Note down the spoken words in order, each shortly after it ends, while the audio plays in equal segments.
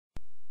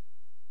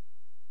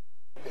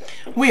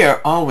We are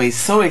always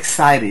so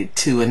excited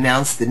to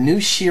announce the new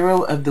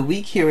Shero of the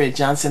Week here at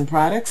Johnson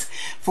Products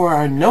for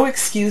our No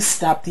Excuse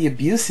Stop the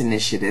Abuse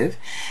initiative.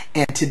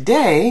 And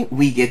today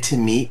we get to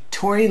meet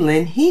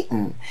Tori-Lynn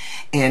Heaton.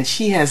 And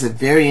she has a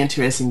very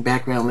interesting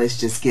background. Let's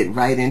just get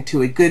right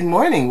into it. Good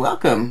morning.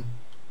 Welcome.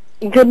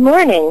 Good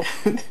morning.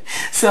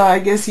 So I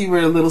guess you were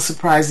a little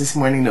surprised this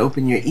morning to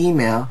open your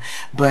email.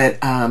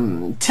 But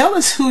tell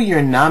us who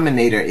your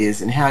nominator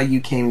is and how you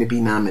came to be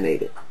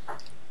nominated.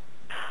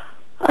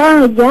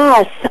 Oh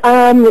yes,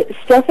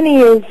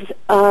 Stephanie was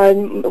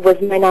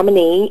my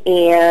nominee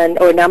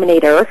or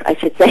nominator, I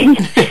should say,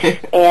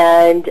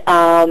 and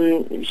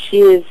she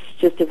is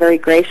just a very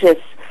gracious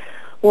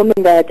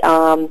woman that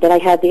I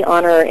had the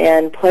honor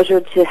and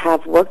pleasure to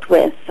have worked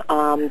with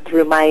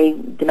through my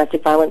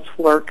domestic violence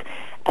work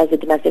as a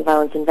domestic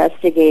violence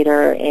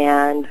investigator,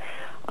 and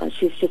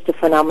she's just a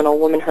phenomenal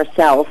woman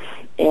herself,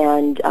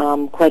 and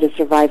quite a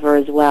survivor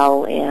as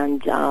well,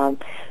 and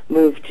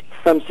moved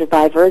from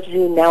survivor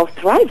to now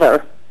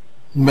thriver.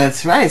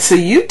 That's right. So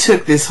you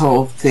took this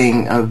whole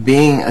thing of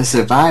being a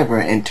survivor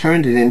and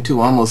turned it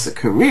into almost a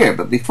career.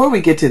 But before we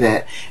get to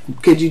that,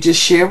 could you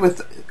just share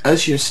with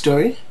us your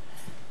story?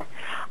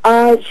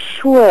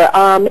 Sure.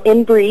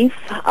 In brief,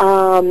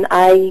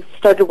 I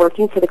started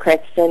working for the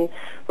Cranston,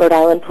 Rhode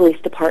Island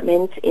Police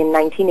Department in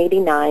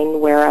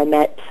 1989, where I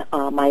met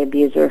my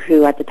abuser,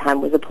 who at the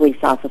time was a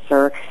police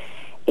officer,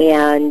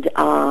 and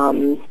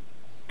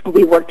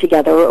we worked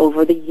together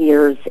over the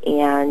years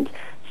and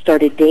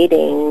started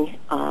dating,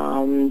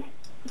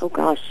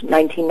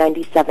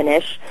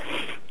 1997-ish,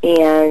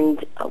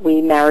 and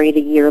we married a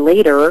year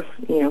later,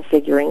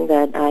 figuring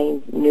that I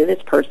knew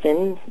this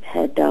person,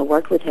 had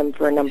worked with him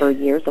for a number of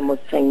years,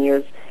 almost 10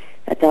 years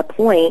at that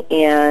point,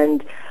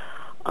 and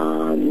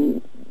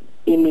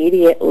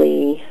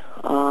immediately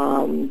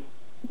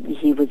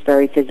he was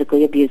very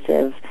physically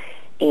abusive,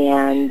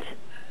 and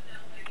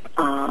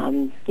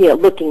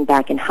looking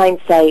back in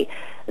hindsight,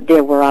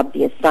 there were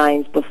obvious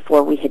signs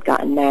before we had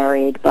gotten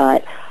married,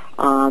 but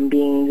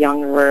being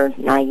younger,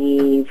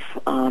 naive,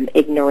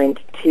 ignorant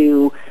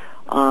to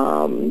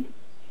the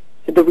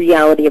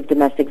reality of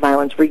domestic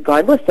violence,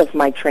 regardless of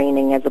my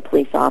training as a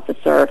police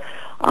officer,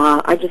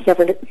 I just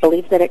never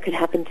believed that it could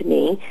happen to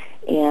me,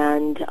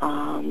 and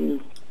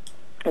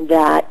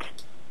that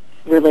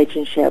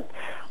relationship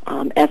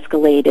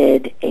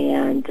escalated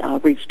and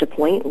reached a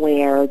point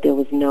where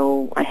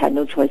I had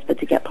no choice but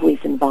to get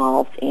police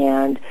involved,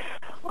 and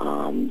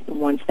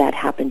once that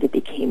happened, it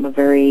became a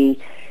very,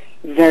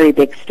 very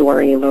big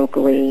story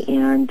locally,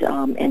 and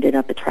ended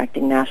up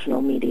attracting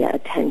national media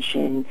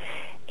attention.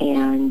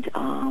 And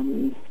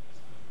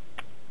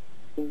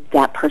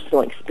that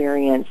personal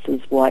experience is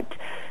what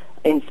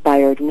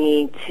inspired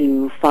me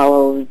to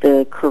follow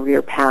the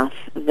career path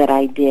that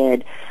I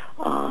did.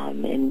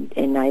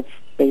 And I've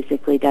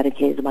basically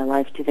dedicated my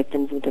life to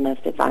victims of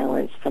domestic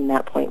violence from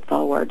that point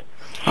forward.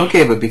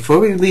 Okay, but before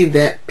we leave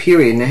that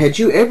period, now, had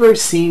you ever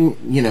seen,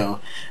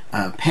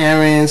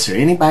 parents or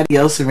anybody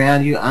else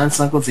around you, aunts,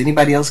 uncles,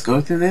 anybody else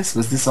go through this?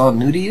 Was this all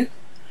new to you?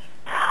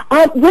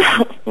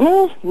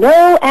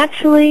 No,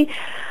 actually.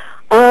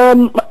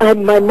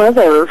 My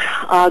mother,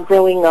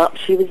 growing up,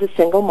 she was a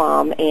single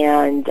mom,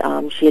 and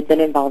she had been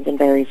involved in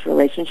various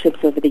relationships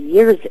over the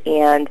years,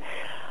 and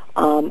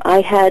I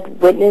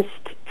had witnessed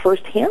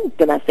firsthand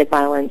domestic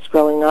violence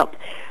growing up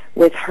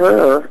with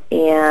her,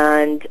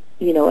 and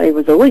I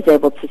was always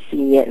able to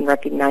see it and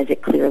recognize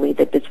it clearly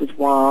that this was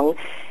wrong,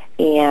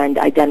 and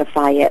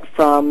identify it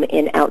from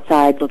an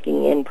outside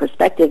looking in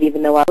perspective,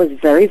 even though I was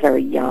very,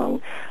 very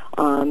young.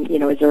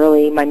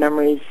 My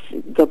memories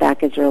go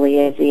back as early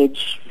as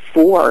age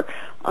 4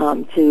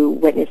 to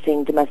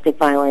witnessing domestic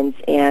violence,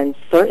 and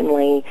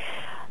certainly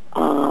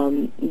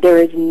there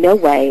is no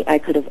way I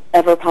could have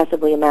ever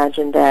possibly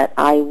imagined that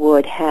I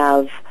would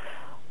have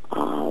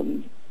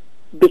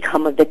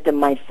become a victim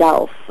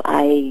myself.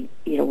 I,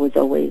 was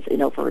always an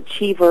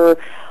overachiever,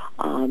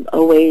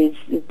 always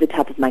the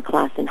top of my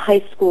class in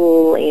high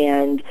school,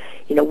 and,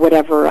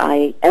 whatever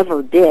I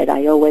ever did,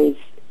 I always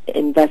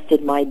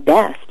invested my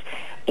best,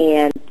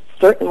 and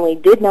certainly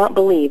did not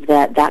believe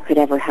that that could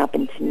ever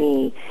happen to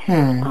me.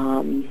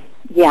 Wow.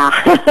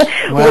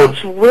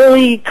 Which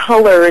really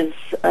colors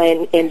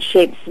and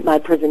shapes my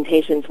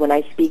presentations when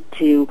I speak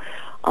to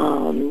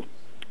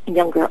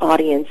younger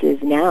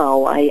audiences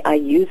now. I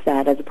use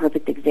that as a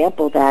perfect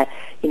example that,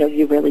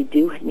 you really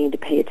do need to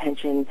pay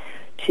attention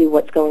to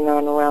what's going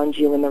on around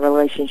you and the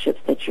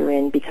relationships that you're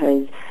in,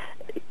 because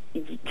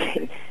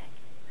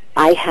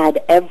I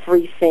had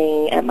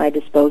everything at my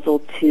disposal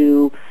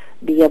to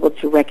be able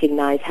to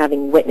recognize,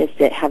 having witnessed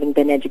it, having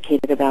been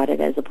educated about it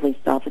as a police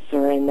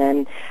officer, and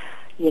then,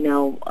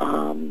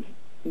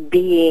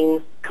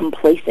 being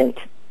complacent,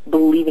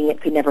 believing it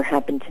could never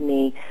happen to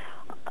me.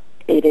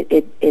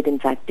 It in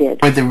fact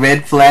did. Were the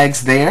red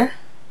flags there?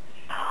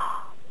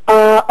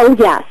 Oh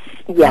yes.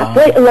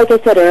 Like I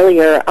said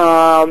earlier,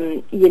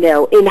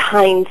 in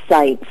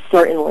hindsight,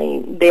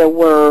 certainly there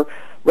were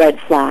red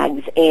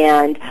flags,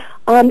 and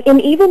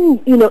even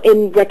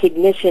in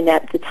recognition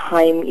at the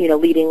time,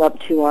 leading up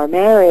to our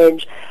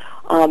marriage,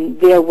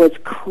 There was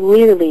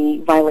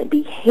clearly violent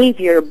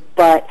behavior,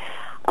 but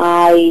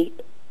I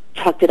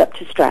chalked it up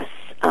to stress.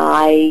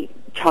 I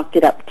chalked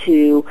it up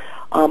to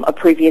a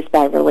previous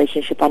bad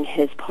relationship on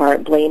his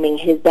part, blaming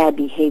his bad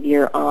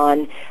behavior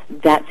on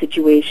that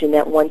situation,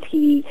 that once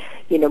he,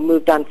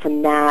 moved on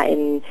from that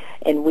and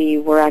we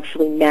were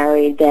actually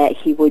married, that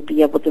he would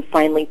be able to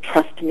finally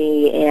trust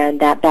me and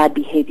that bad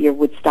behavior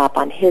would stop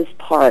on his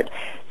part.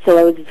 So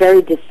I was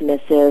very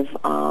dismissive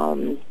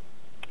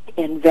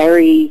and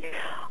very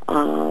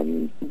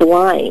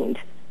blind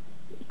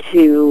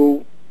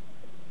to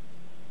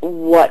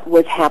what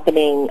was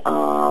happening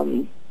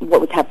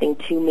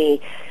to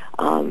me.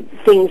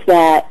 Things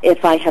that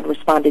if I had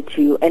responded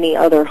to any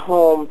other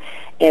home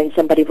and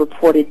somebody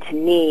reported to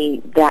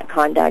me that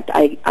conduct,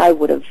 I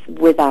would have,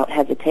 without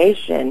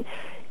hesitation,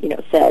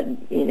 said,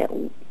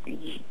 you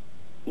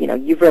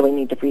really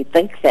need to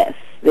rethink this.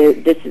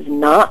 This is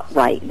not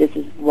right. This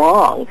is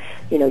wrong.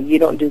 You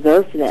don't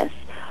deserve this.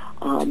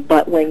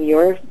 But when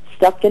you're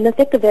stuck in the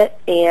thick of it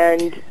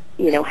and,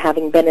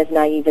 having been as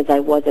naive as I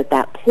was at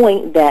that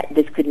point that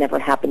this could never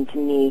happen to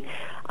me,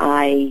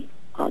 I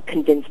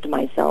convinced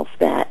myself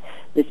that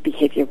this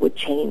behavior would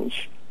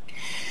change.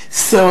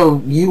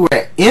 So you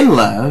were in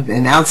love,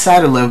 and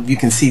outside of love, you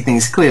can see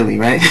things clearly,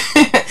 right?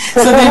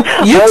 So then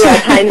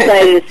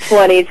hindsight is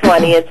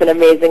 20/20. It's an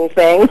amazing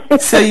thing.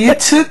 So you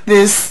took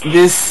this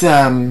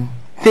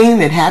thing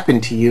that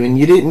happened to you, and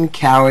you didn't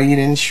cower, you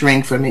didn't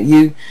shrink from it.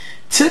 You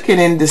took it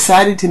and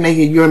decided to make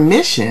it your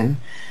mission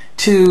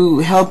to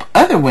help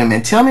other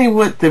women. Tell me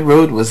what the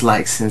road was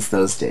like since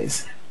those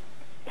days.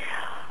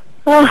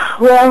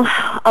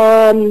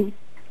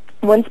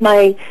 Once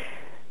my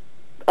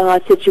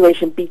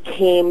situation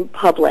became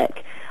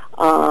public,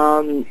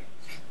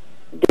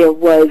 there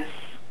was,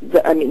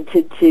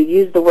 to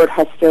use the word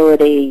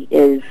hostility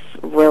is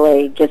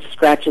really just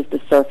scratches the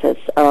surface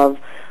of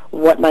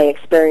what my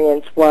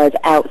experience was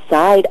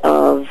outside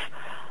of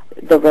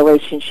the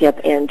relationship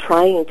and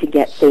trying to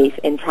get safe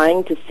and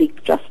trying to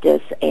seek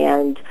justice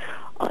and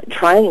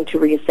trying to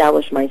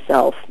reestablish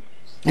myself.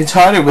 It's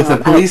harder with a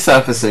police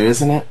officer,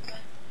 isn't it?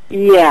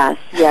 Yes,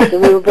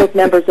 and we were both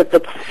members of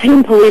the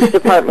same police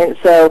department,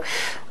 so,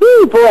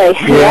 woo, boy.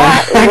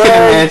 Yeah, I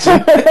can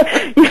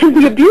imagine.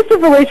 The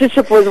abusive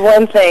relationship was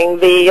one thing.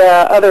 The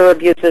other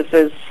abusive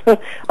is a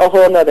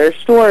whole other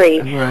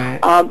story. Right.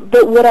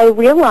 But what I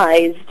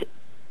realized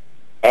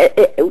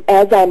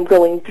as I'm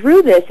going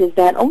through this is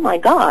that, oh my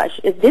gosh,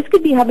 if this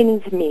could be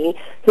happening to me,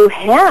 who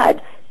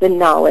had the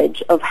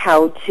knowledge of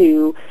how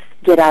to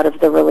get out of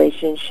the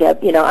relationship.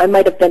 I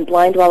might have been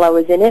blind while I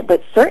was in it,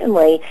 but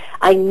certainly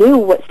I knew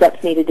what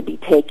steps needed to be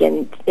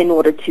taken in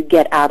order to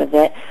get out of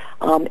it.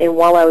 And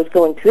while I was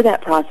going through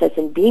that process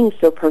and being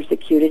so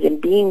persecuted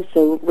and being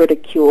so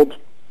ridiculed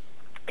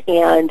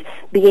and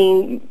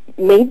being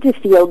made to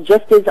feel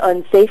just as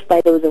unsafe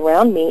by those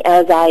around me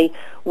as I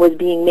was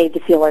being made to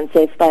feel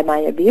unsafe by my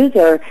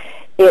abuser,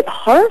 it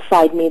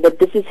horrified me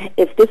that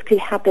if this could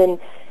happen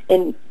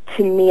to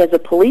me as a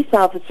police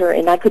officer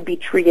and I could be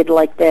treated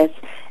like this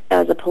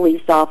as a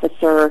police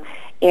officer,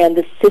 and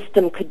the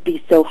system could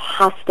be so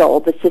hostile,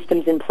 the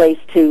systems in place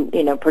to,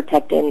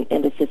 protect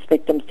and assist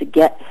victims to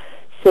get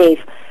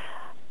safe.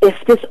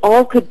 If this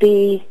all could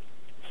be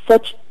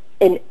such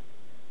an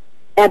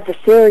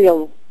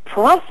adversarial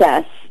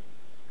process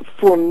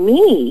for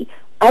me,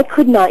 I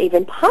could not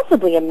even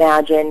possibly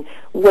imagine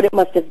what it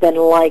must have been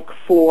like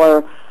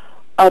for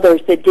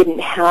others that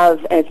didn't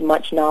have as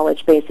much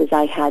knowledge base as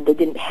I had, that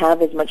didn't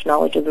have as much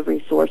knowledge of the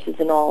resources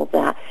and all of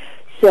that.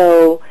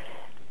 So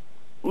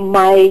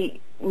my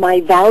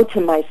vow to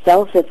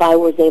myself, if I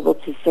was able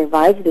to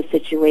survive the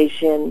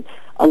situation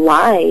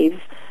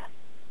alive,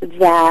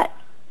 that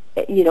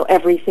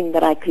everything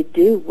that I could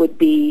do would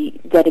be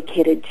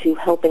dedicated to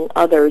helping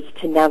others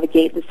to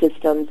navigate the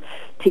systems,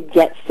 to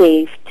get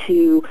safe,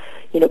 to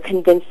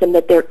convince them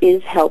that there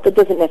is help. It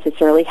doesn't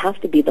necessarily have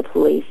to be the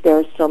police. There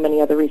are so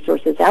many other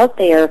resources out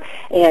there,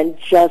 and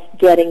just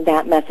getting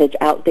that message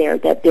out there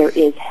that there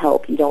is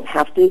help. You don't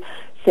have to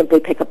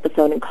simply pick up the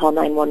phone and call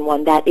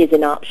 911. That is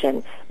an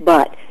option.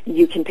 But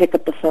you can pick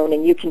up the phone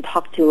and you can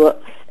talk to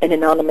an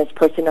anonymous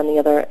person on the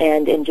other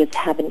end and just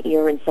have an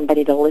ear and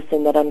somebody to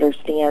listen that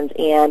understands.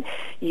 And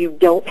you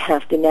don't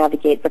have to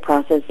navigate the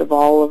process of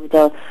all of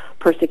the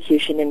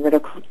persecution and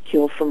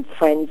ridicule from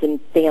friends and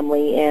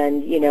family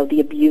and, the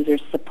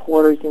abusers,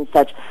 supporters and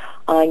such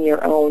on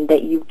your own,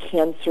 that you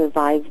can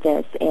survive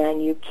this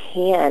and you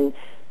can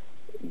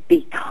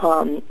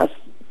become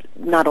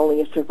not only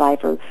a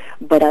survivor,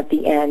 but at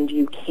the end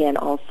you can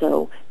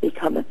also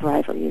become a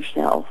thriver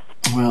yourself.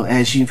 Well,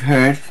 as you've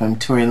heard from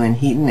Tori-Lynn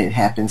Heaton, it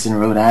happens in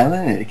Rhode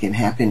Island, and it can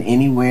happen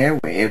anywhere,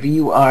 wherever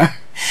you are.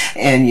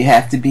 And you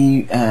have to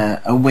be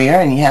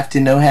aware, and you have to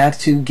know how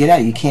to get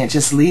out. You can't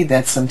just leave.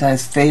 That's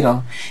sometimes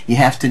fatal. You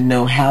have to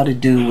know how to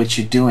do what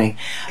you're doing.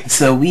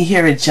 So we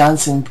here at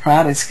Johnson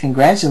Products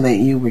congratulate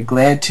you. We're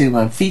glad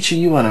to feature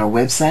you on our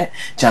website,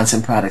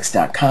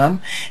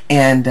 johnsonproducts.com,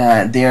 and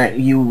there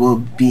you will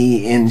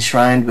be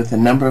enshrined with a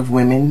number of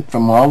women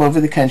from all over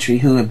the country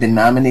who have been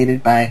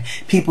nominated by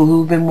people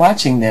who've been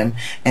watching them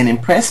and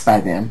impressed by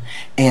them,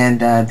 and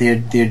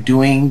they're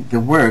doing the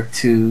work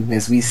to,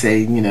 as we say,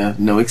 you know,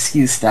 no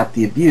excuse, stop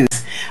the abuse.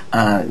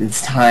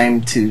 It's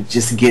time to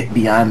just get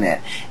beyond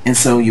that. And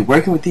so you're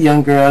working with the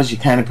young girls,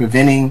 you're kind of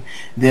preventing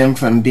them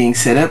from being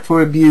set up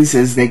for abuse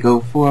as they go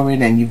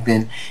forward, and you've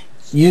been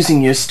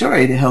using your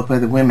story to help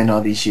other women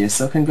all these years.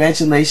 So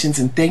congratulations,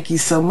 and thank you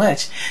so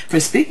much for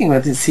speaking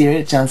with us here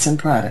at Johnson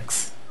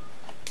Products.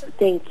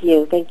 Thank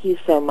you. Thank you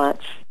so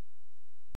much.